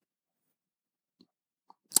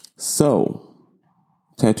So,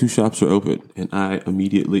 tattoo shops are open, and I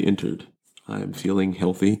immediately entered. I am feeling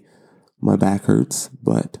healthy. My back hurts,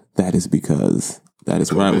 but that is because that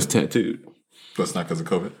is where I was tattooed. That's not because of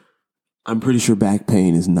COVID? I'm pretty sure back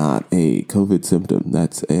pain is not a COVID symptom.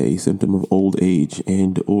 That's a symptom of old age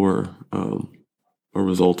and or a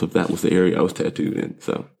result of that was the area I was tattooed in.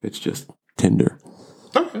 So it's just tender.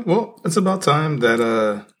 Okay, well, it's about time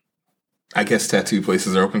that I guess tattoo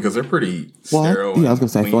places are open because they're pretty sterile. Yeah, I was gonna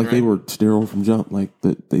say I feel like they were sterile from jump. Like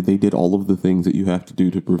they did all of the things that you have to do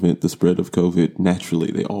to prevent the spread of COVID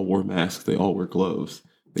naturally. They all wore masks. They all wear gloves.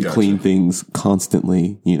 They clean things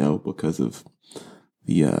constantly. Because of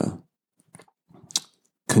the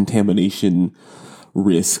contamination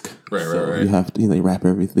risk. Right. You have to, they wrap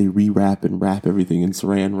everything, they rewrap and wrap everything in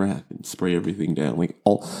saran wrap and spray everything down.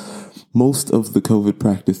 Most of the COVID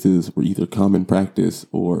practices were either common practice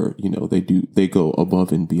or, they go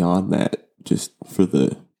above and beyond that just for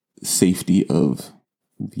the safety of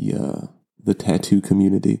the tattoo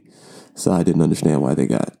community. So I didn't understand why they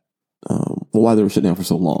got, why they were shut down for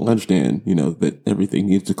so long. I understand, that everything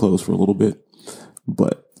needs to close for a little bit,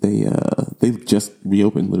 but they just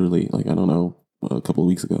reopened literally, I don't know, a couple of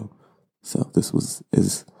weeks ago. So this was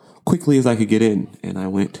as quickly as I could get in, and I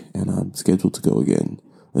went, and I'm scheduled to go again,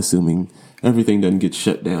 assuming everything doesn't get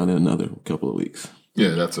shut down in another couple of weeks.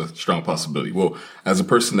 Yeah, that's a strong possibility. Well, as a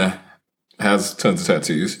person that has tons of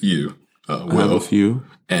tattoos, I have a few,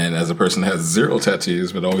 and as a person that has zero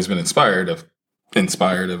tattoos but always been inspired of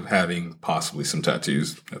having possibly some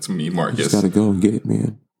tattoos, that's me, Marcus. You just gotta go and get it,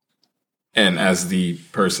 man. And as the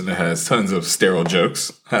person that has tons of sterile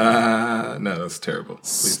jokes, no, that's terrible.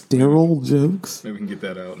 Sterile jokes? Maybe we can get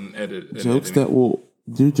that out and edit. Jokes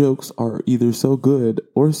your jokes are either so good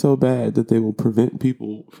or so bad that they will prevent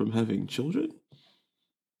people from having children?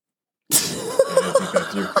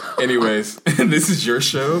 Anyways, this is your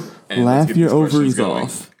show. And laugh your ovaries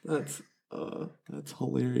off. That's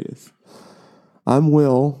hilarious. I'm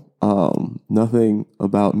Will. Nothing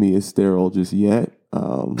about me is sterile just yet.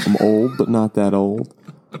 I'm old, but not that old.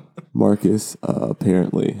 Marcus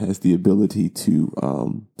apparently has the ability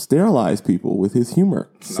to sterilize people with his humor.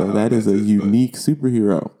 So that is a unique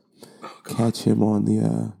superhero. Catch him on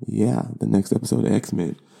the next episode of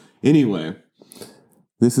X-Men. Anyway,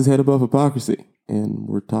 this is Head Above Hypocrisy, and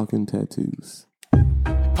we're talking tattoos.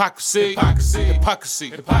 Hypocrisy, hypocrisy, hypocrisy,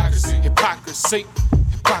 hypocrisy, hypocrisy.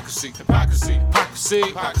 Hypocrisy, hypocrisy, hypocrisy,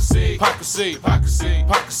 hypocrisy, hypocrisy,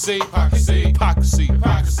 hypocrisy, hypocrisy, hypocrisy,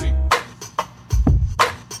 hypocrisy.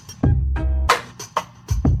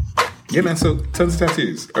 Yeah, man. So tons of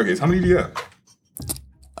tattoos. Okay, so how many do you have?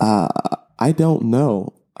 I don't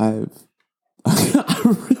know. I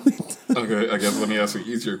really don't. Okay, I guess let me ask you an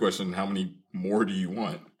easier question. How many more do you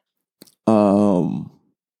want?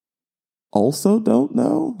 Also don't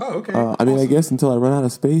know. Oh, okay. I mean, I guess until I run out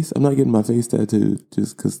of space, I'm not getting my face tattooed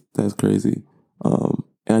just because that's crazy. And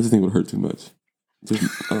I just think it would hurt too much.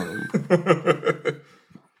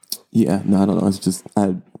 Yeah, no, I don't know. It's just,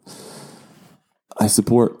 I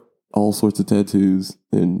support all sorts of tattoos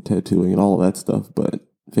and tattooing and all of that stuff, but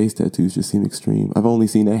face tattoos just seem extreme. I've only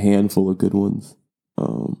seen a handful of good ones.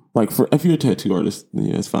 If you're a tattoo artist,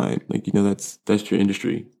 it's fine. That's your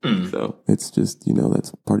industry. So it's just,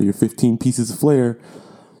 that's part of your 15 pieces of flair.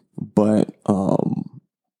 But,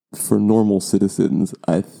 for normal citizens,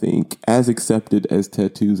 I think as accepted as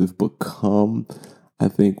tattoos have become, I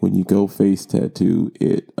think when you go face tattoo,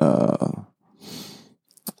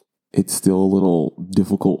 it's still a little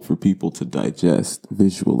difficult for people to digest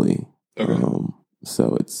visually. Okay.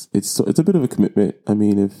 So it's a bit of a commitment. I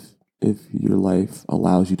mean, if your life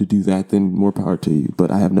allows you to do that, then more power to you.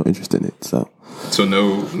 But I have no interest in it. So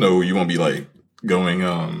no, you won't be going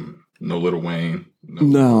no Lil Wayne,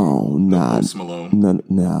 no, Post Malone, none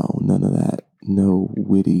of that. No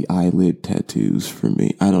witty eyelid tattoos for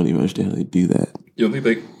me. I don't even understand how they do that. You don't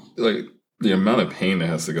think the amount of pain that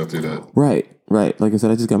has to go through that? Right. Like I said,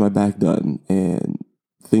 I just got my back done, and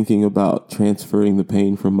thinking about transferring the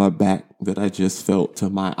pain from my back that I just felt to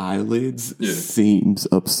my eyelids seems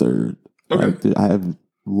absurd. Okay. I have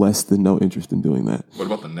less than no interest in doing that. What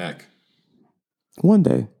about the neck? One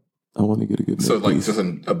day, I want to get a good neck. So, just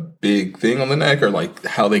a big thing on the neck, or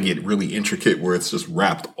how they get really intricate where it's just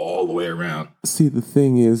wrapped all the way around? See, the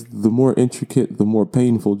thing is, the more intricate, the more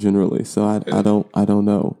painful generally. So I don't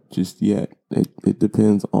know just yet. It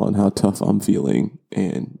depends on how tough I'm feeling,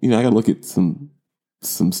 and I gotta look at some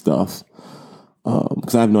stuff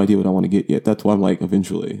because I have no idea what I want to get yet. That's why I'm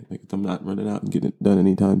eventually, I'm not running out and getting it done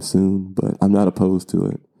anytime soon, but I'm not opposed to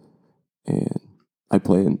it. And I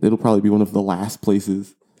plan, it'll probably be one of the last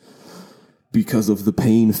places because of the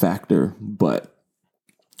pain factor, but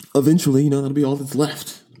eventually, that'll be all that's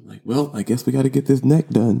left. I'm like, well, I guess we got to get this neck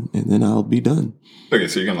done, and then I'll be done. Okay,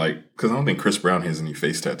 so you're gonna because I don't think Chris Brown has any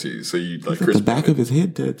face tattoos. So you like Chris The back of his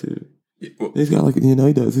head tattoo. Yeah, well, He's got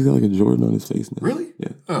he does. He's got like a Jordan on his face now. Really?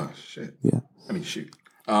 Yeah. Oh shit. Yeah. I mean, shoot.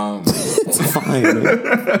 It's fine,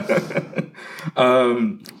 man.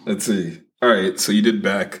 Let's see. All right, so you did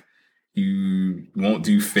back. You won't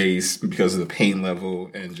do face because of the pain level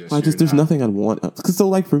and there's nothing I'd want. Cause so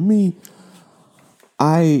like for me,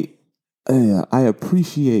 I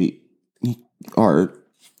appreciate art,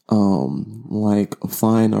 like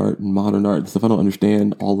fine art and modern art and stuff. I don't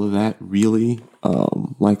understand all of that really.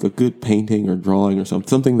 Like a good painting or drawing or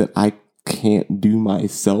something that I can't do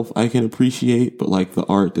myself, I can appreciate, but like the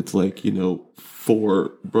art that's like,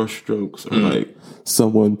 4 brush strokes or like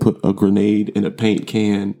someone put a grenade in a paint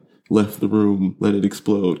can, left the room, let it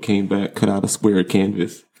explode, came back, cut out a square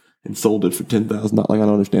canvas and sold it for $10,000. Like I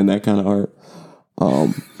don't understand that kind of art.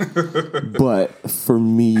 But for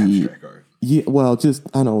me, yeah, well, just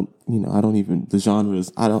I don't even the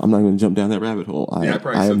genres. I'm not going to jump down that rabbit hole. I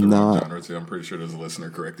probably said the wrong genre too. I'm pretty sure there's a listener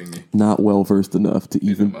correcting me. Not well versed enough to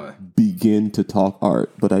even begin to talk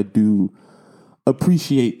art, but I do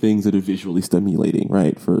appreciate things that are visually stimulating,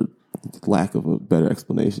 right? For lack of a better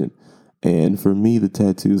explanation. And for me, the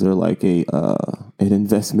tattoos are like an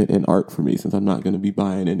investment in art for me, since I'm not going to be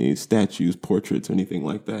buying any statues, portraits, or anything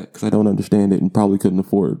like that, because I don't understand it and probably couldn't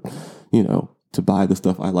afford, to buy the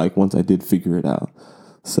stuff I like once I did figure it out.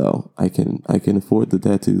 So I can afford the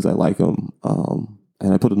tattoos. I like them.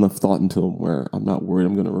 And I put enough thought into them where I'm not worried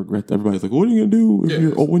I'm going to regret them. Everybody's like, what are you going to do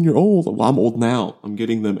when you're old? Well, I'm old now. I'm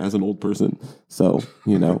getting them as an old person. So,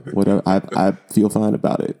 whatever. I feel fine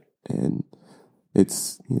about it. And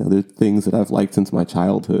it's, there's things that I've liked since my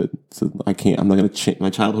childhood. So I'm not going to change. My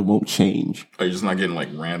childhood won't change. Are you just not getting like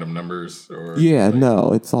random numbers or? Yeah,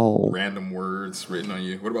 no, it's all random words written on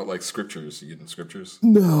you. What about like scriptures? You getting scriptures?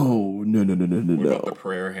 No. What about the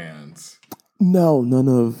prayer hands? No, none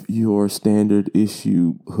of your standard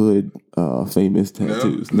issue hood famous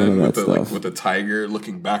tattoos. None of that stuff. Like with the tiger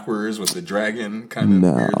looking backwards with the dragon kind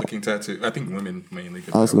of weird looking tattoo. I think women mainly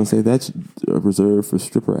get I was going to say that's reserved for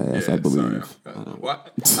stripper ass, I believe.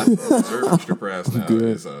 What? Reserved for stripper ass now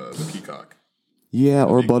is the peacock. Yeah,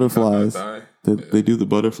 or butterflies. They do the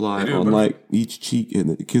butterfly on like each cheek,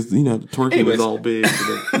 and because twerking is all big,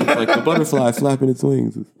 so like the butterfly flapping its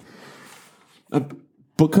wings.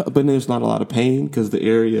 But there's not a lot of pain because the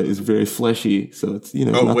area is very fleshy, so it's it's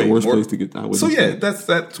not the worst place to get.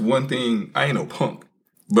 That's one thing. I ain't no punk,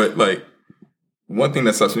 but like one thing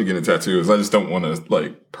that stops me getting a tattoo is I just don't want to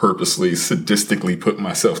like purposely sadistically put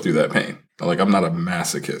myself through that pain. Like I'm not a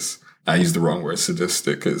masochist. I used the wrong word,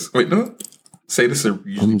 sadistic. Because sadists are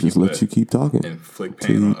usually I'm just let you keep talking. Inflict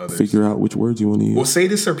pain on others. Figure out which words you want to use. Well,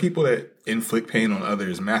 sadists are people that inflict pain on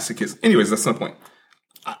others. Masochists. Anyways, that's the point.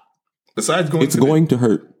 Besides going to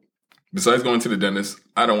hurt. Besides going to the dentist,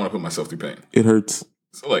 I don't want to put myself through pain. It hurts.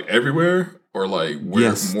 So like everywhere or like where?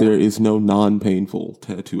 Yes, there is no non-painful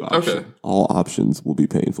tattoo option. Okay. All options will be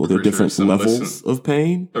painful. There are different levels of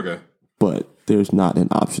pain. Okay. But there's not an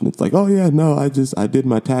option. It's like, oh yeah, no, I did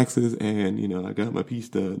my taxes and I got my piece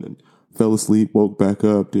done and fell asleep, woke back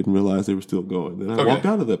up, didn't realize they were still going. Then I walked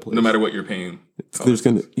out of that place. No matter what your pain.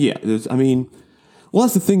 Well,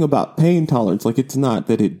 that's the thing about pain tolerance. Like, it's not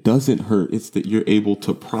that it doesn't hurt. It's that you're able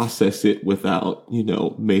to process it without,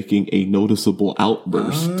 making a noticeable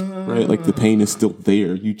outburst, right? Like, the pain is still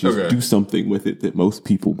there. You just do something with it that most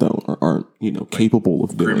people don't or aren't, capable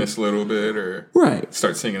of doing. Grimace a little bit or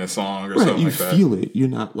start singing a song or something like that. You feel it. You're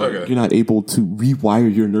not you're not able to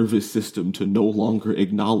rewire your nervous system to no longer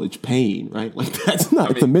acknowledge pain, right? Like, that's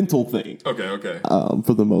not, it's a mental thing. Okay.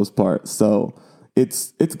 For the most part. So,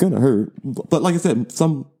 it's gonna hurt, but like I said,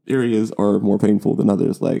 some areas are more painful than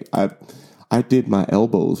others. Like I did my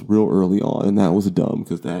elbows real early on, and that was dumb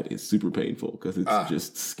because that is super painful because it's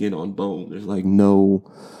just skin on bone. There's like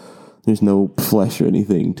there's no flesh or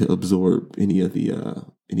anything to absorb any of the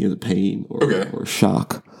pain or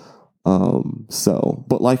shock.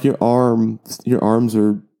 But like your arms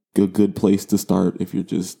are a good place to start if you're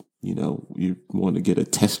just you want to get a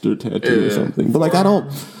tester tattoo or something. But like I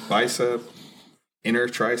don't bicep. Inner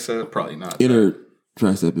tricep, probably not. Inner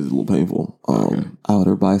tricep is a little painful.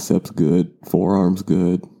 Outer biceps good. Forearms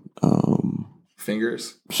good.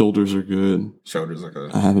 Fingers, shoulders are good. Shoulders are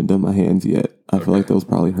good. I haven't done my hands yet. I feel like those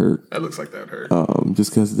probably hurt. That looks like that hurt.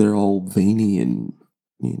 Just because they're all veiny and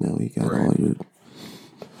you got all your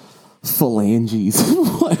phalanges and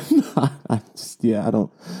whatnot.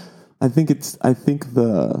 I think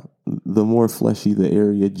the more fleshy the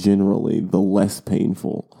area generally, the less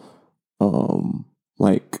painful.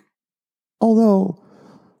 Although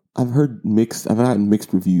I've gotten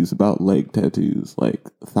mixed reviews about leg tattoos, like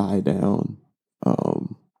thigh down.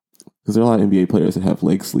 Because there are a lot of NBA players that have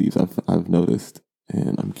leg sleeves. I've noticed,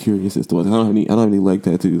 and I'm curious as to what I don't have any leg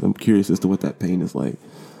tattoos. I'm curious as to what that pain is like.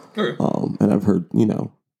 Okay. And I've heard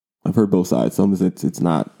both sides. Some is it's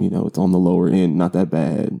not, it's on the lower end, not that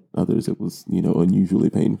bad. Others it was, unusually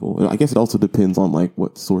painful. And I guess it also depends on like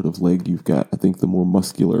what sort of leg you've got. I think the more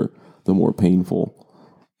muscular, the more painful.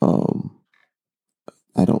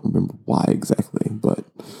 I don't remember why exactly, but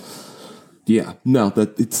yeah, no,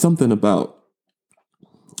 that it's something about,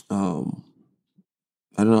 I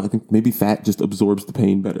don't know. I think maybe fat just absorbs the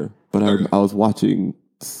pain better. But I was watching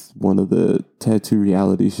one of the tattoo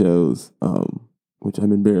reality shows, which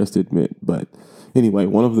I'm embarrassed to admit. But anyway,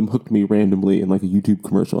 one of them hooked me randomly in like a YouTube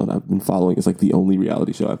commercial, and I've been following. It's like the only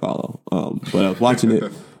reality show I follow. But I was watching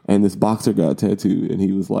it, and this boxer got tattooed, and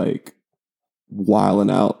he was like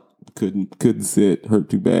wilding out. Couldn't sit, hurt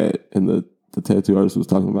too bad, and the tattoo artist was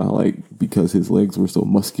talking about how, like, because his legs were so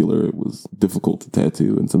muscular, it was difficult to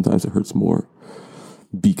tattoo, and sometimes it hurts more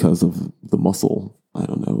because of the muscle. I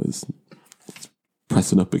don't know, is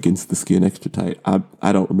pressing up against the skin extra tight.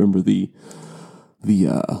 I don't remember the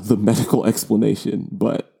medical explanation,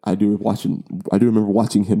 but I do remember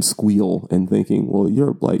watching him squeal and thinking, well,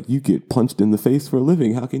 you get punched in the face for a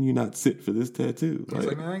living. How can you not sit for this tattoo?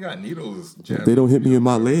 Like, man, I ain't got needles. They don't hit me in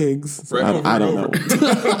my legs. So right I don't know.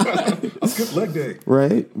 I'll skip leg day.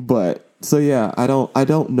 Right. But so yeah, I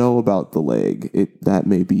don't know about the leg. That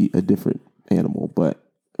may be a different animal, but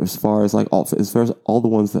as far as all the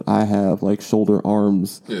ones that I have, like shoulder,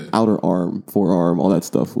 arms, outer arm, forearm, all that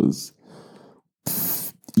stuff was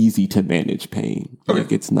easy to manage pain. Okay.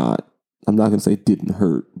 Like it's not, I'm not going to say it didn't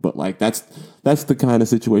hurt, but like that's the kind of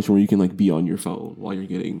situation where you can like be on your phone while you're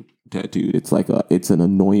getting tattooed. It's like it's an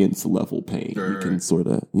annoyance level pain. Sure. You can sort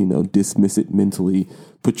of, dismiss it mentally,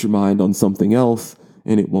 put your mind on something else,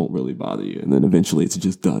 and it won't really bother you. And then eventually it's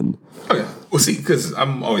just done. Okay. Well, see, because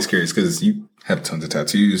I'm always curious because you have tons of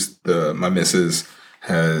tattoos. My missus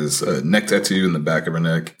has a neck tattoo in the back of her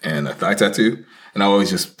neck and a thigh tattoo. And I'm always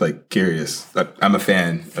just like curious. I'm a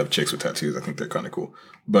fan of chicks with tattoos. I think they're kind of cool.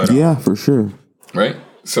 But yeah, for sure. Right.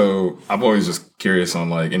 So I'm always just curious on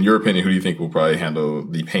like, in your opinion, who do you think will probably handle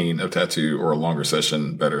the pain of tattoo or a longer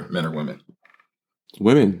session better, men or women?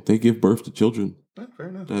 Women. They give birth to children. Fair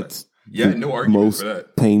enough. That's no argument most for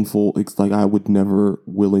that. Painful. It's like I would never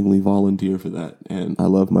willingly volunteer for that, and I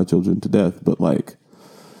love my children to death. But like.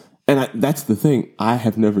 And that's the thing. I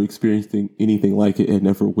have never experienced anything like it and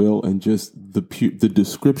never will. And just the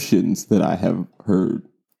descriptions that I have heard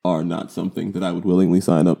are not something that I would willingly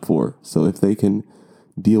sign up for. So if they can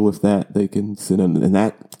deal with that, they can sit on, and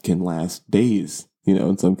that can last days.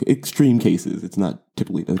 In some extreme cases, it's not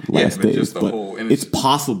typically doesn't last days, but it's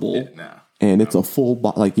possible. And it's a full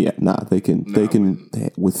they can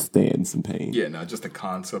withstand some pain. Yeah, no, just the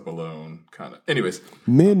concept alone, kind of. Anyways,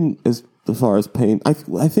 men, as far as pain, I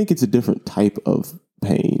think it's a different type of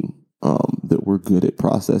pain that we're good at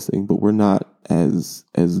processing, but we're not as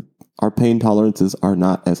our pain tolerances are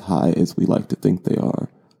not as high as we like to think they are,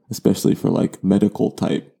 especially for like medical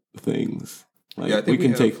type things. Like we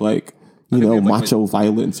can take like. Macho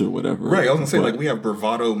violence or whatever. Right. I was going to say, like, we have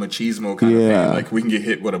bravado machismo kind of thing. Like, we can get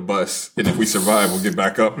hit with a bus, and if we survive, we'll get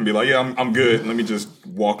back up and be like, yeah, I'm good. Let me just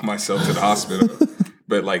walk myself to the hospital.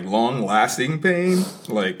 But, like, long-lasting pain,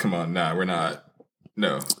 like, come on, we're not.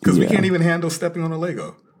 No. Because we can't even handle stepping on a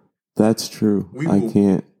Lego. That's true. I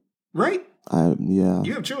can't. Right? Yeah.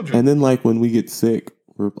 You have children. And then, like, when we get sick,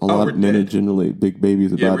 a lot of men are generally big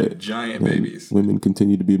babies about it. Giant babies. Women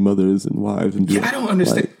continue to be mothers and wives. And I don't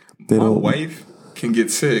understand. My wife can get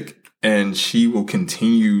sick and she will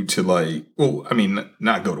continue to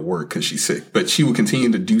not go to work because she's sick, but she will continue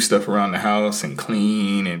to do stuff around the house and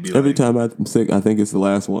clean and be every time I'm sick, I think it's the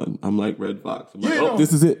last one. I'm like Red Fox. I'm like,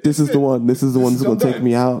 this is it. This is the one. This is the one that's going to take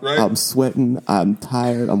me out. Right? I'm sweating. I'm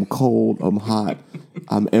tired. I'm cold. I'm hot.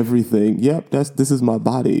 I'm everything. Yep. This is my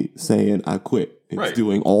body saying I quit. It's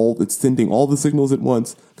it's sending all the signals at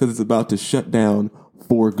once because it's about to shut down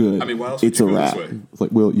for good. Why else it's a wrap. It's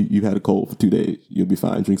like, well, you had a cold for 2 days. You'll be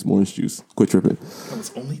fine. Drink some orange juice. Quit tripping. That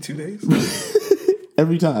was only 2 days?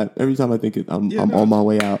 Every time I think it, I'm on my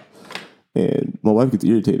way out. And my wife gets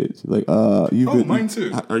irritated. She's like, mine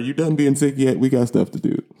too. Are you done being sick yet? We got stuff to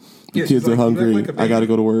do. The kids are hungry. I got to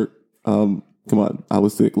go to work. Come on. I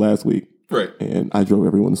was sick last week. Right. And I drove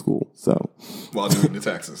everyone to school. So while doing the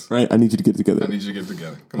taxes. Right. I need you to get together.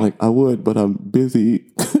 Come on. I would, but I'm busy.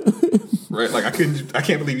 Right. Like I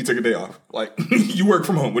can't believe you took a day off. Like you work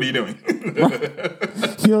from home. What are you doing?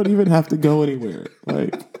 You don't even have to go anywhere.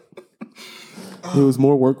 Like It was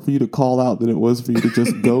more work for you to call out than it was for you to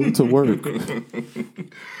just go to work.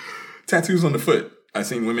 Tattoos on the foot. I've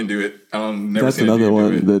seen women do it. Never That's seen a another dude do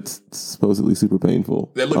one it. that's supposedly super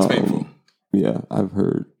painful. That looks painful. Yeah, I've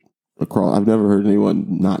heard I've never heard anyone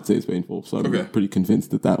not say it's painful, so I'm Okay. pretty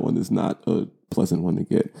convinced that one is not a pleasant one to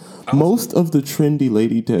get. Most of the trendy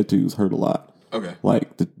lady tattoos hurt a lot. Okay.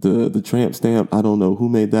 Like the tramp stamp, I don't know who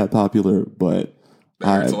made that popular, but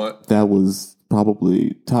That hurts a lot? that was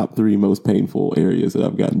probably top 3 most painful areas that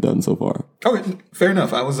I've gotten done so far. Okay, fair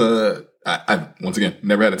enough. I was I once again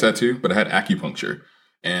never had a tattoo, but I had acupuncture,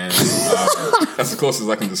 and that's the closest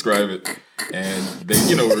I can describe it. And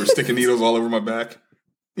they, were sticking needles all over my back,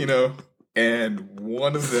 and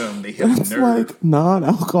one of them they hit a That's nerve. like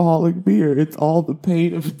non-alcoholic beer. It's all the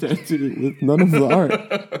pain of a tattoo with none of the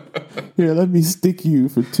art. Here, let me stick you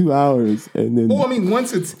for 2 hours, and then Well, I mean,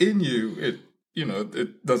 once it's in you, it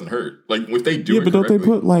doesn't hurt. Like if they do it but don't correctly. they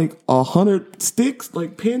put like 100 sticks,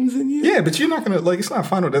 like pins in you? Yeah, but you're not gonna it's not a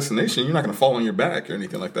final destination. You're not gonna fall on your back or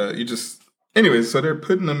anything like that. You just anyways. So they're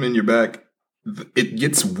putting them in your back. It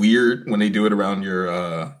gets weird when they do it around your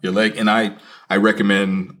leg, and I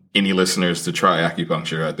recommend any listeners to try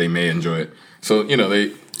acupuncture. They may enjoy it. So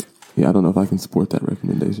they Yeah, I don't know if I can support that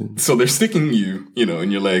recommendation. so they're sticking you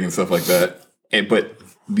in your leg and stuff like that. But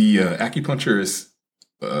the acupuncturist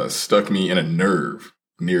stuck me in a nerve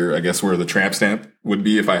near, I guess, where the tramp stamp would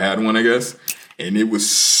be if I had one, I guess. And it was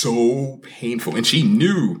so painful. And she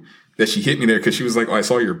knew that she hit me there because she was like, "Oh, I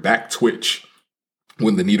saw your back twitch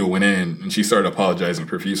when the needle went in." And she started apologizing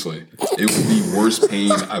profusely. It was the worst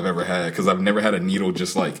pain I've ever had because I've never had a needle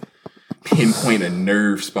just like pinpoint a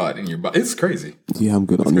nerve spot in your body. It's crazy. Yeah, I'm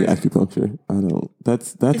good on the crazy. acupuncture. I don't.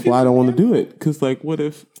 That's why I don't want to do it. Because like, what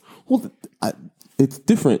if? Well, it's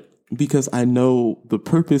different because I know the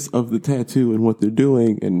purpose of the tattoo and what they're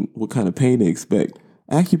doing and what kind of pain they expect.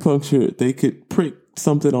 Acupuncture, they could prick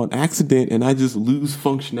something on accident and I just lose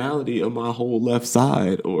functionality of my whole left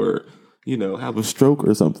side, or have a stroke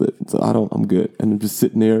or something. So I'm good, and I'm just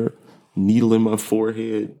sitting there, needle in my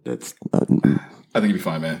forehead. That's I think you'd be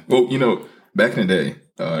fine, man. Well, back in the day,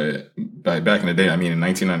 by back in the day, I mean in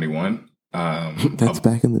 1991. that's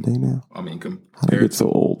back in the day now. I mean, How did I compared get so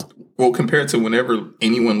old? compared to whenever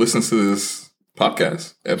anyone listens to this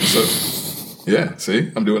podcast episode. Yeah,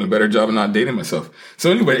 see, I'm doing a better job of not dating myself.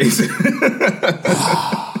 So, anyways,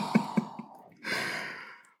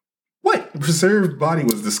 what preserved body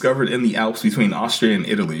was discovered in the Alps between Austria and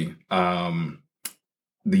Italy?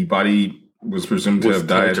 The body was presumed to have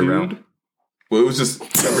died tattooed? around. Well, it was just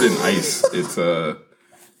covered in ice. It's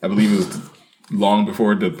I believe it was long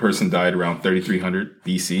before the person died, around 3300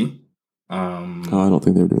 BC. I don't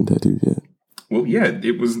think they were doing tattoos yet. Well, yeah,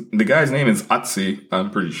 it was. The guy's name is Otzi. I'm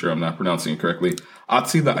pretty sure I'm not pronouncing it correctly.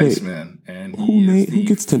 Otzi the Iceman, and Who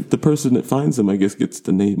gets to the person that finds him? I guess gets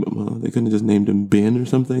to name him. Huh? They couldn't have just named him Ben or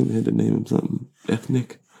something. They had to name him something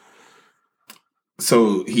ethnic.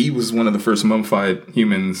 So he was one of the first mummified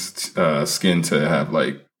humans' skin to have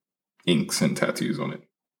like inks and tattoos on it.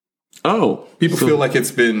 Oh, People feel like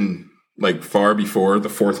it's been like far before the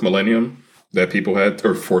 4th millennium that people had,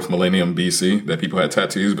 or 4th millennium BC that people had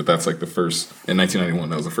tattoos, but that's like the first in 1991.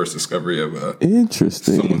 That was the first discovery of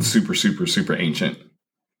interesting. someone super, super, super ancient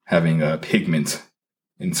having a pigment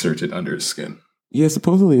inserted under his skin. Yeah,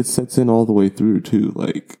 supposedly it sets in all the way through to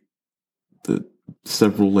like the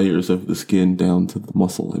several layers of the skin down to the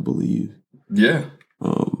muscle, I believe. Yeah.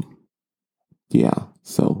 Yeah.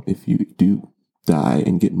 So if you do die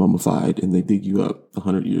and get mummified and they dig you up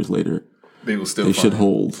 100 years later, They will still they should find-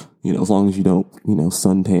 hold, as long as you don't,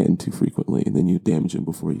 suntan too frequently and then you damage them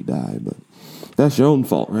before you die. But that's your own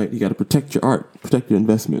fault, right? You got to protect your art, protect your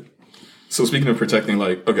investment. So speaking of protecting,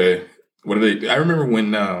 like, okay, what are they? I remember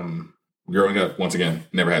when growing up, once again,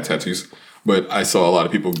 never had tattoos, but I saw a lot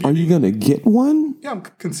of people. Are you going to get one? Yeah, I'm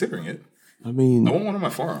considering it. I mean, I want one on my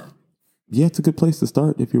forearm. yeah, it's a good place to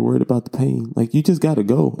start if you're worried about the pain. Like, you just got to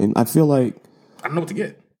go. And I feel like, I don't know what to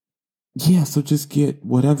get. yeah, so just get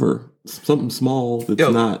whatever. Something small that's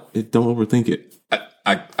don't overthink it.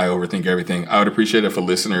 I overthink everything. I would appreciate if a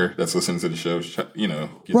listener that's listening to the show, gets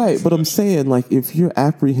Right, but I'm saying, like, if you're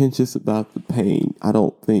apprehensive about the pain, I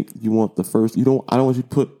don't think you want the first. You don't want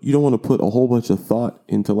to put a whole bunch of thought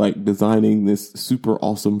into like designing this super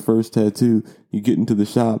awesome first tattoo. You get into the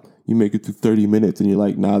shop, you make it through 30 minutes, and you're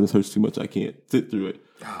like, nah, this hurts too much. I can't sit through it.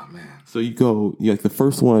 Oh man. So you like the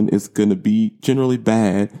first one is gonna be generally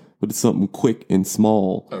bad, but it's something quick and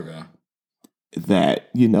small. Okay. That,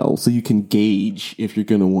 so you can gauge if you're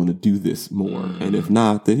going to want to do this more. And if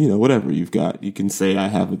not, then, whatever you've got, you can say, I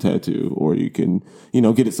have a tattoo, or you can,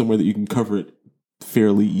 get it somewhere that you can cover it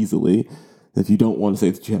fairly easily. If you don't want to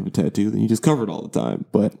say that you have a tattoo, then you just cover it all the time.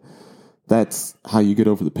 But that's how you get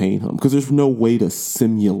over the pain hump, because there's no way to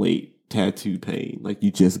simulate tattoo pain. Like,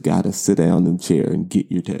 you just got to sit down in the chair and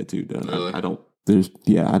get your tattoo done. Really? I don't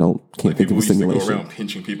can't think of a simulation. Used to go around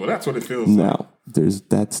pinching people. That's what it feels like. No.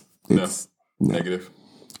 Negative.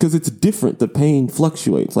 Because it's different. The pain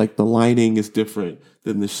fluctuates. Like, the lining is different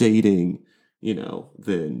than the shading,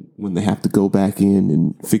 than when they have to go back in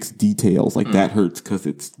and fix details. Like, that hurts because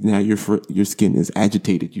it's now your skin is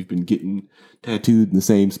agitated. You've been getting tattooed in the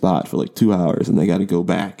same spot for like 2 hours, and they got to go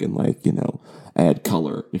back and add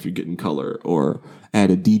color if you're getting color, or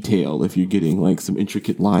add a detail if you're getting like some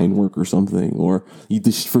intricate line work or something. Or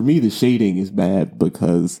for me, the shading is bad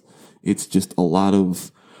because it's just a lot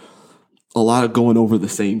of going over the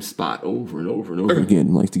same spot over and over and over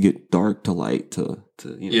again, like to get dark to light to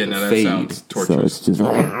fade. That sounds torturous. So it's just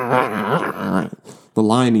the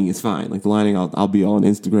lining is fine. Like, the lining, I'll be on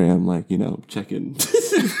Instagram, like, checking,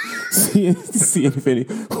 seeing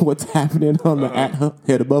if what's happening on the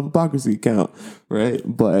Head Above Hypocrisy account, right?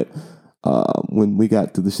 But when we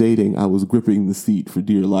got to the shading, I was gripping the seat for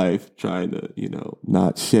dear life, trying to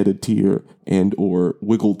not shed a tear and or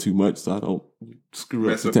wiggle too much so I don't screw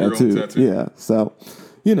up the tattoo. Yeah, so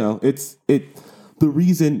the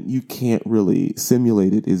reason you can't really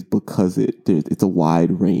simulate it is because it's a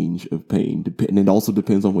wide range of pain, and it also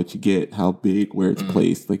depends on what you get, how big, where it's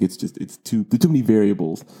placed. Like, there's too many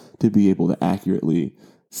variables to be able to accurately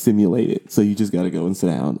simulate it. So you just got to go and sit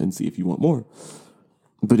down and see if you want more.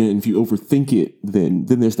 But then if you overthink it, then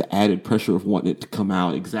there's the added pressure of wanting it to come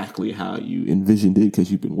out exactly how you envisioned it,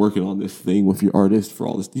 because you've been working on this thing with your artist for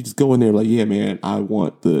all this. You just go in there like, yeah, man, I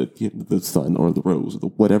want the sun or the rose or the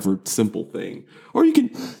whatever simple thing. Or you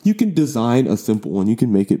can design a simple one. You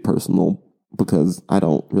can make it personal, because I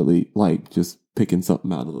don't really like just picking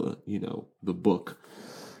something out of the book.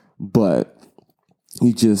 But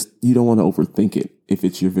you don't want to overthink it if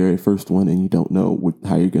it's your very first one and you don't know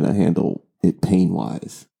how you're going to handle it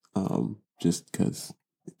pain-wise, just because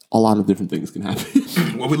a lot of different things can happen.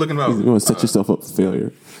 What are we looking at? You want to set yourself up for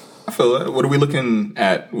failure. I feel that. What are we looking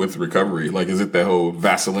at with recovery? Like, is it the whole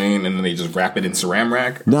Vaseline and then they just wrap it in Saran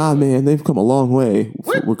wrap? Nah, man, they've come a long way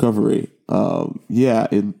with recovery.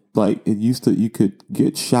 It used to, you could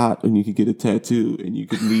get shot and you could get a tattoo and you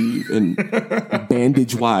could leave, and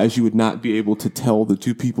bandage-wise, you would not be able to tell the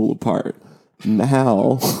two people apart.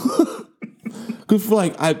 Now... Because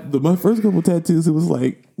for my first couple tattoos, it was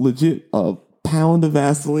like legit a pound of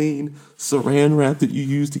Vaseline, Saran wrap that you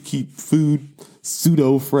use to keep food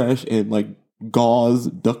pseudo fresh, and like gauze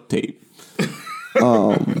duct tape.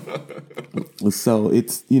 So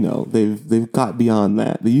it's, they've got beyond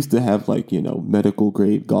that. They used to have medical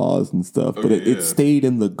grade gauze and stuff, but it stayed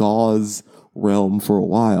in the gauze realm for a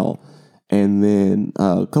while. And then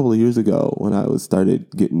a couple of years ago, when I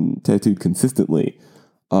started getting tattooed consistently,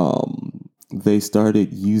 they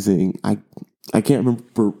started using, I can't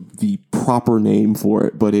remember the proper name for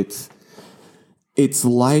it, but it's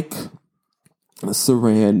like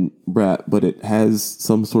Saran wrap, but it has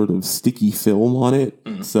some sort of sticky film on it.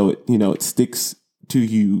 So it sticks to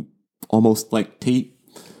you almost like tape.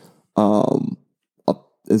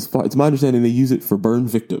 It's my understanding they use it for burn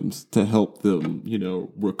victims to help them,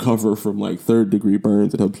 recover from third-degree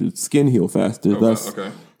burns. It helps your skin heal faster.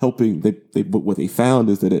 Helping. But what they found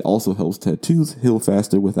is that it also helps tattoos heal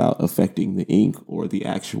faster without affecting the ink or the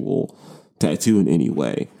actual tattoo in any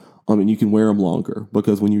way. And you can wear them longer,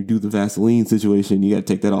 because when you do the Vaseline situation, you got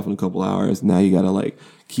to take that off in a couple hours. Now you got to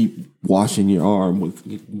keep washing your arm with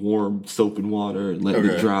warm soap and water and letting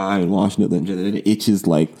it dry and washing it, and it itches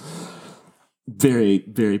very,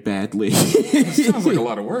 very badly. It sounds like a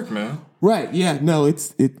lot of work, man. Right. Yeah. No,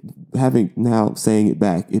 saying it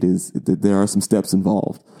back, there are some steps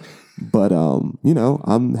involved. But,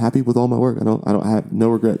 I'm happy with all my work. I have no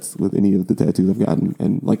regrets with any of the tattoos I've gotten.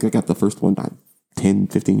 And I got the first one 10,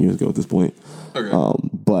 15 years ago at this point. Okay.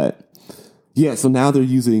 But yeah, so now they're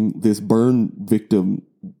using this burn victim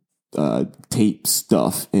tape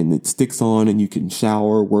stuff, and it sticks on, and you can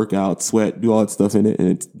shower, work out, sweat, do all that stuff in it, and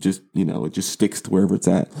it's just it just sticks to wherever it's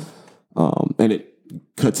at, and it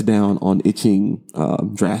cuts down on itching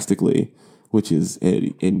drastically, which is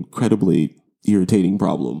an incredibly irritating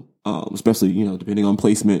problem, especially depending on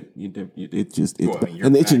placement. And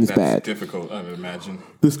the itching is bad. Difficult, I would imagine.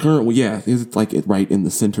 This current one, it's it right in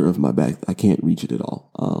the center of my back. I can't reach it at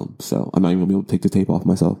all, so I'm not even gonna be able to take the tape off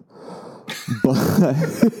myself.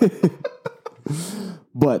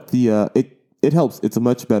 But it helps. It's a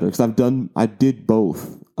much better, because I did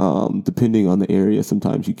both. Depending on the area,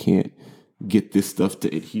 sometimes you can't get this stuff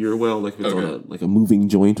to adhere well. Like if it's on a moving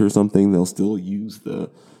joint or something, they'll still use the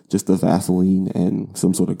just the Vaseline and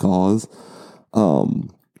some sort of gauze. But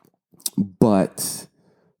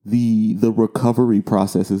the recovery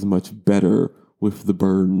process is much better with the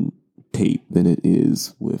burn tape than it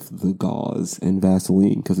is with the gauze and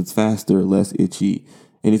Vaseline because it's faster, less itchy,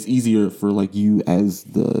 and it's easier for like you as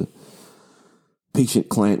the patient,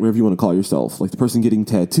 client, whatever you want to call yourself, like the person getting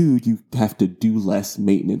tattooed, you have to do less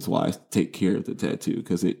maintenance wise to take care of the tattoo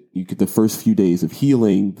because you get the first few days of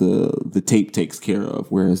healing, the tape takes care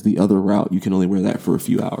of, whereas the other route you can only wear that for a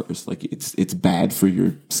few hours. Like it's bad for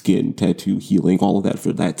your skin, tattoo healing, all of that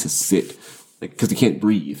for that to sit, like because you can't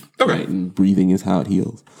breathe. Okay, right? And breathing is how it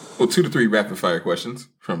heals. Well, 2 to 3 rapid fire questions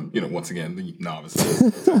from once again the novice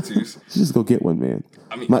tattoos. Just go get one, man.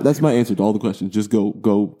 I mean, that's my answer to all the questions. Just go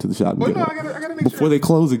to the shop and get one. I gotta make before they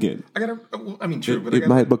close again. True. It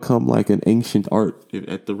might become like an ancient art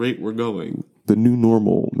at the rate we're going. The new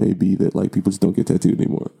normal may be that like people just don't get tattooed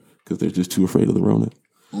anymore because they're just too afraid of the Rona.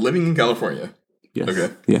 Living in California. Yes.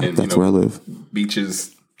 Okay. Yeah, and, that's where I live.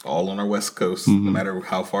 Beaches all on our west coast. Mm-hmm. No matter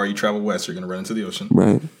how far you travel west, you're gonna run into the ocean.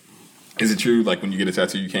 Right. Is it true, like, when you get a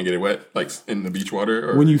tattoo, you can't get it wet, like, in the beach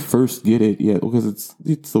water? Or? When you first get it, yeah, because it's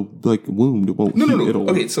a, like, wound. It won't No.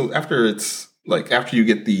 Okay, so after you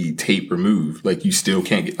get the tape removed, like, you still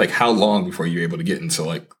can't get, like, how long before you're able to get into,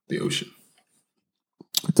 like, the ocean?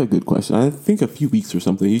 That's a good question. I think a few weeks or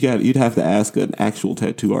something. You'd have to ask an actual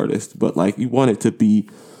tattoo artist, but, like, you want it to be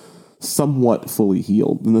somewhat fully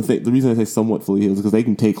healed. And the reason I say somewhat fully healed is because they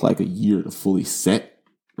can take, like, a year to fully set,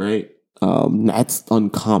 right? That's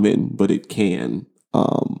uncommon, but it can.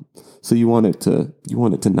 So you want it to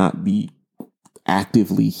not be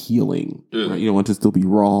actively healing, right? You don't want it to still be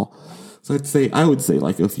raw. So I would say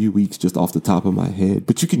like a few weeks just off the top of my head,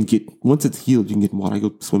 but you can once it's healed, you can get in water. I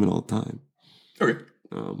go swimming all the time. Okay.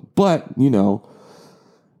 But you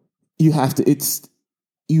have to,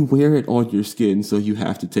 you wear it on your skin, so you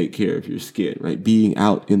have to take care of your skin, right? Being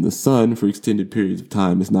out in the sun for extended periods of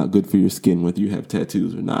time is not good for your skin, whether you have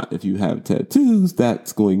tattoos or not. If you have tattoos,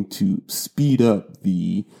 that's going to speed up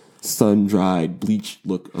the sun-dried, bleached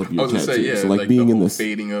look of your tattoo. Say, yeah, so like being the in the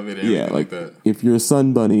fading of it, and everything like that. If you're a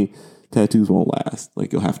sun bunny, tattoos won't last.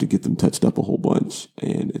 Like you'll have to get them touched up a whole bunch,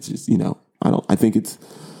 and it's just I think it's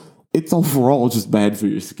overall just bad for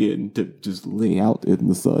your skin to just lay out in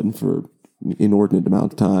the sun for inordinate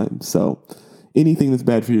amount of time. So anything that's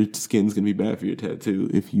bad for your skin is going to be bad for your tattoo.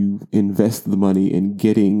 If you invest the money in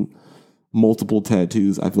getting multiple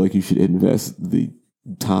tattoos, I feel like you should invest the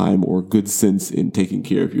time or good sense in taking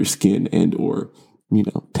care of your skin and or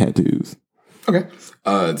tattoos. Okay.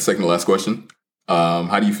 Second to last question.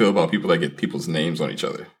 How do you feel about people that get people's names on each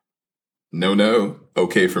other? No.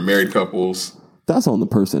 Okay for married couples. That's on the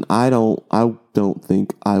person. I don't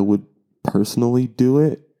think I would personally do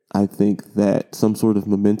it. I think that some sort of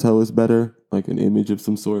memento is better, like an image of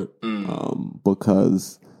some sort,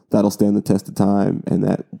 because that'll stand the test of time, and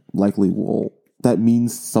that likely will mean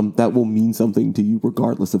something to you,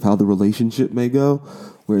 regardless of how the relationship may go.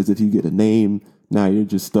 Whereas if you get a name, now you're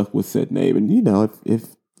just stuck with said name, and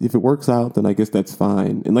if it works out, then I guess that's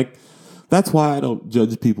fine. And like that's why I don't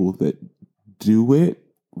judge people that do it.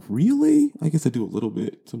 Really, I guess I do a little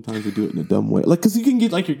bit. Sometimes I do it in a dumb way, like because you can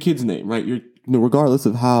get like your kid's name, right? Regardless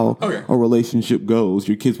of how a relationship goes,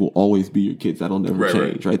 your kids will always be your kids. That'll never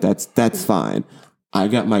change, right? That's fine. I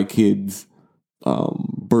got my kids'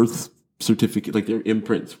 birth certificate, like their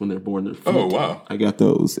imprints when they're born. Their feet. Oh wow! I got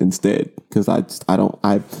those instead because I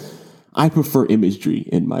prefer imagery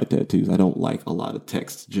in my tattoos. I don't like a lot of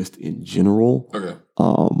text just in general. Okay.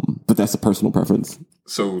 But that's a personal preference.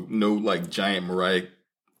 So no, like giant Mariah.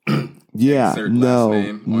 Yeah,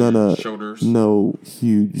 no, shoulders. No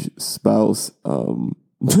huge spouse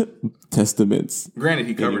testaments. Granted,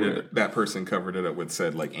 he covered it. That person covered it up with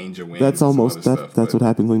said like angel wings. That's almost that's what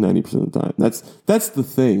happens like 90% of the time. That's the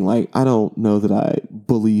thing. Like I don't know that I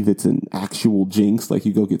believe it's an actual jinx. Like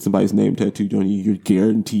you go get somebody's name tattooed on you, you're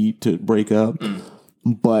guaranteed to break up.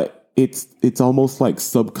 But it's almost like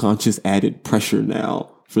subconscious added pressure now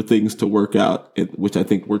for things to work out, which I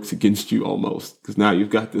think works against you almost. Because now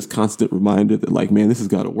you've got this constant reminder that like, man, this has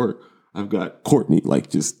got to work. I've got Courtney like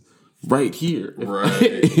just right here.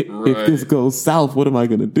 If this goes south, what am I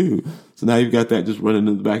going to do? So now you've got that just running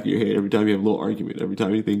in the back of your head every time you have a little argument, every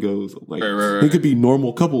time anything goes. Like it could be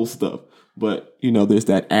normal couple stuff. But, there's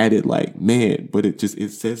that added like, man, but it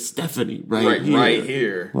says Stephanie right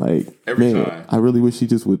here. Like, every time. I really wish she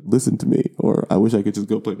just would listen to me, or I wish I could just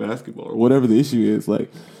go play basketball, or whatever the issue is. Like,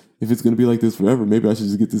 if it's going to be like this forever, maybe I should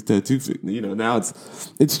just get this tattoo fixed. Now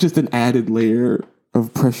it's just an added layer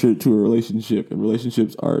of pressure to a relationship, and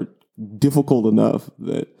relationships are difficult enough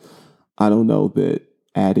that I don't know that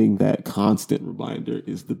adding that constant reminder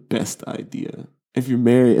is the best idea. If you're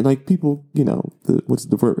married, and like people, what's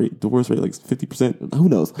the divorce rate? Divorce rate like 50%. Who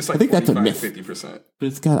knows? It's like I think that's a myth. 50%.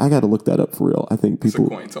 But I got to look that up for real. I think people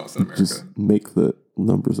it's a coin toss in America. just make the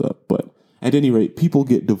numbers up. But at any rate, people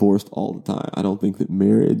get divorced all the time. I don't think that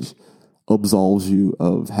marriage absolves you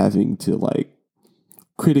of having to like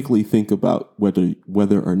critically think about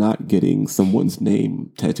whether or not getting someone's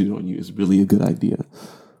name tattooed on you is really a good idea.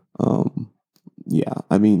 Yeah,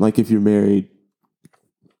 I mean, like if you're married,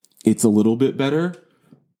 it's a little bit better,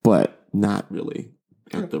 but not really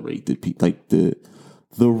at the rate that people like the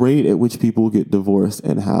rate at which people get divorced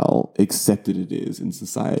and how accepted it is in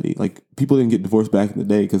society. Like people didn't get divorced back in the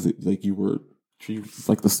day because you were treated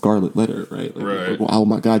like the scarlet letter, right? Like, well, oh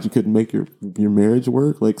my God, you couldn't make your marriage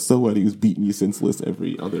work. Like so what? He was beating you senseless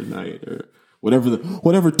every other night or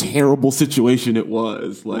whatever terrible situation it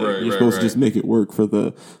was. Like you're supposed to just make it work for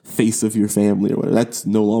the face of your family or whatever. That's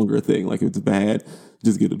no longer a thing. Like if it's bad,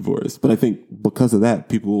 just get a divorce. But I think because of that,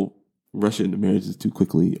 people rush into marriages too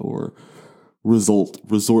quickly or resort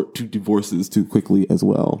to divorces too quickly as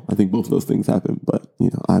well. I think both of those things happen. But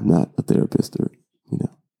I'm not a therapist or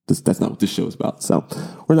that's not what this show is about. So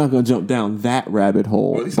we're not going to jump down that rabbit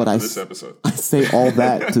hole. Well, but this episode. I say all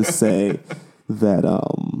that to say that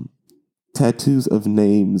tattoos of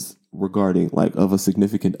names regarding like of a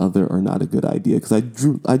significant other are not a good idea because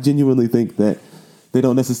I genuinely think that they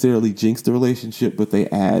don't necessarily jinx the relationship, but they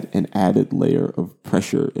add an added layer of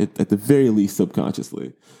pressure at the very least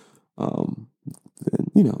subconsciously. And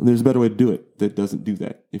there's a better way to do it that doesn't do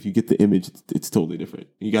that. If you get the image, it's totally different.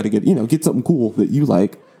 You got to get something cool that you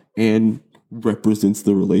like and represents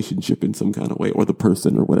the relationship in some kind of way or the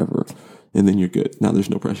person or whatever. And then you're good. Now there's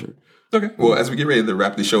no pressure. Okay. Well, as we get ready to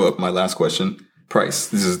wrap the show up, my last question, price.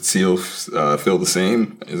 Does it still feel the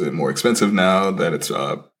same? Is it more expensive now that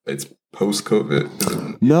it's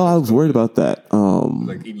post-COVID? No, I was worried about that.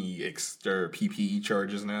 Like any extra PPE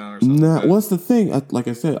charges now or something? Nah, what's the thing? Like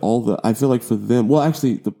I said, I feel like for them, well,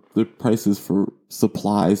 actually, the prices for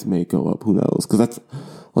supplies may go up. Who knows? Because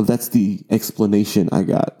that's the explanation I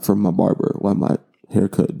got from my barber why my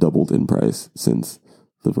haircut doubled in price since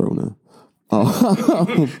the Rona.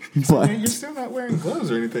 But man, you're still not wearing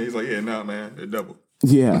gloves or anything. He's like, yeah, no, man, it doubled.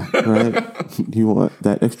 Yeah, right. You want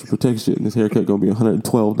that extra protection? This haircut gonna be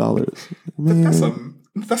 $112. Man,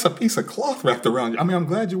 that's a piece of cloth wrapped around you. I mean, I'm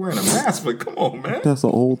glad you're wearing a mask, but come on, man. That's an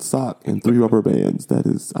old sock and 3 rubber bands. That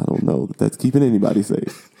is, I don't know, that's keeping anybody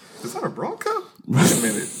safe. Is that a bra cup? Wait a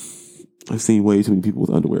minute. I've seen way too many people with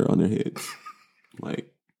underwear on their heads.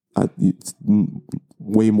 Like, it's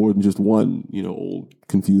way more than just one, old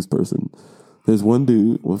confused person. There's one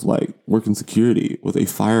dude with like working security with a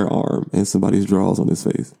firearm and somebody's drawers on his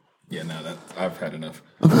face. Yeah, no, I've had enough.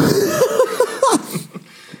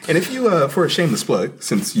 And if you, for a shameless plug,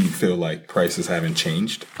 since you feel like prices haven't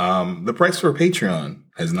changed, the price for Patreon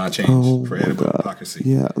has not changed for Edible Hypocrisy.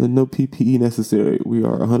 Yeah, no PPE necessary. We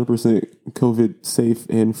are 100% COVID safe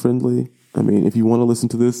and friendly. I mean, if you want to listen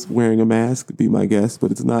to this wearing a mask, be my guest,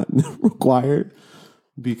 but it's not required.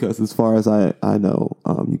 Because as far as I know,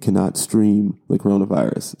 you cannot stream the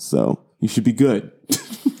coronavirus. So you should be good.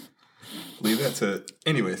 Leave that to...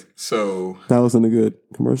 Anyways, so... That wasn't a good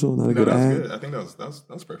commercial? Not a good ad? Good. I think that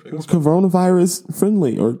was perfect. Well, coronavirus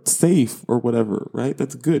friendly or safe or whatever, right?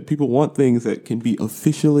 That's good. People want things that can be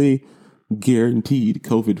officially guaranteed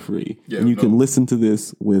COVID free. Yeah, and you can listen to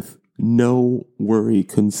this with no worry,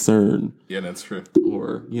 concern. Yeah, that's true.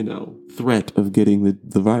 Or, threat of getting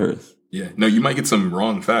the virus. Yeah. No, you might get some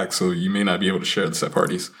wrong facts, so you may not be able to share this at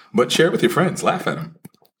parties. But share it with your friends. Laugh at them.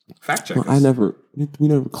 Fact check us. We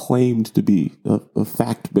never claimed to be a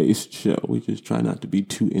fact-based show. We just try not to be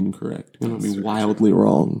too incorrect. We don't be wildly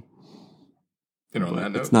wrong. On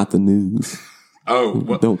that note. It's not the news.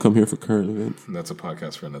 What? Don't come here for current events. That's a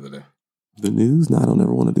podcast for another day. The news? No, I don't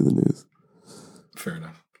ever want to do the news. Fair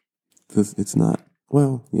enough. It's not.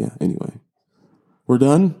 Well, yeah, anyway. We're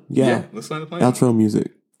done? Yeah. Let's land the plane. Outro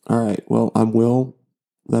music. All right. Well, I'm Will.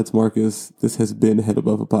 That's Marcus. This has been Head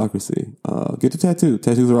Above Hypocrisy. Get a tattoo.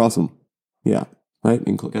 Tattoos are awesome. Yeah. Right?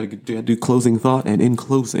 Gotta do closing thought. And in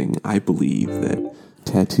closing, I believe that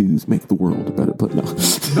tattoos make the world a better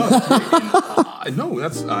place. No.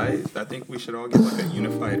 I think we should all get like a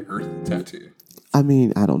unified Earth tattoo. I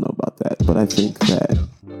mean, I don't know about that, but I think that,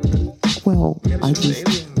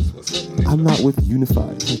 I'm not with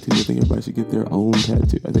unified tattoo. I think everybody should get their own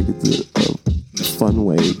tattoo. I think it's a fun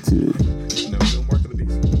way to...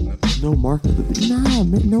 No mark of the beast. Nah,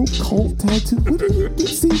 man, no cult tattoo. What do you do?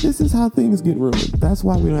 See, this is how things get ruined. That's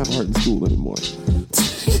why we don't have art in school anymore.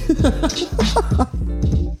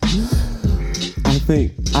 I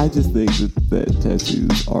think I just think that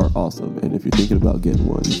tattoos are awesome, and if you're thinking about getting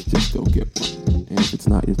one, just go get one. And if it's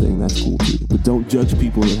not your thing, that's cool too. But don't judge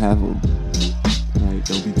people that have them. Like,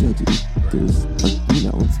 don't be judgy. There's,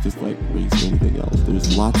 it's just like race or anything else.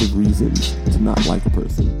 There's lots of reasons to not like a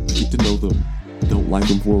person. Get to know them. Don't like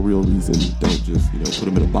them for a real reason. Don't just, put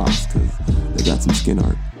them in a box because they got some skin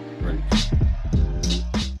art.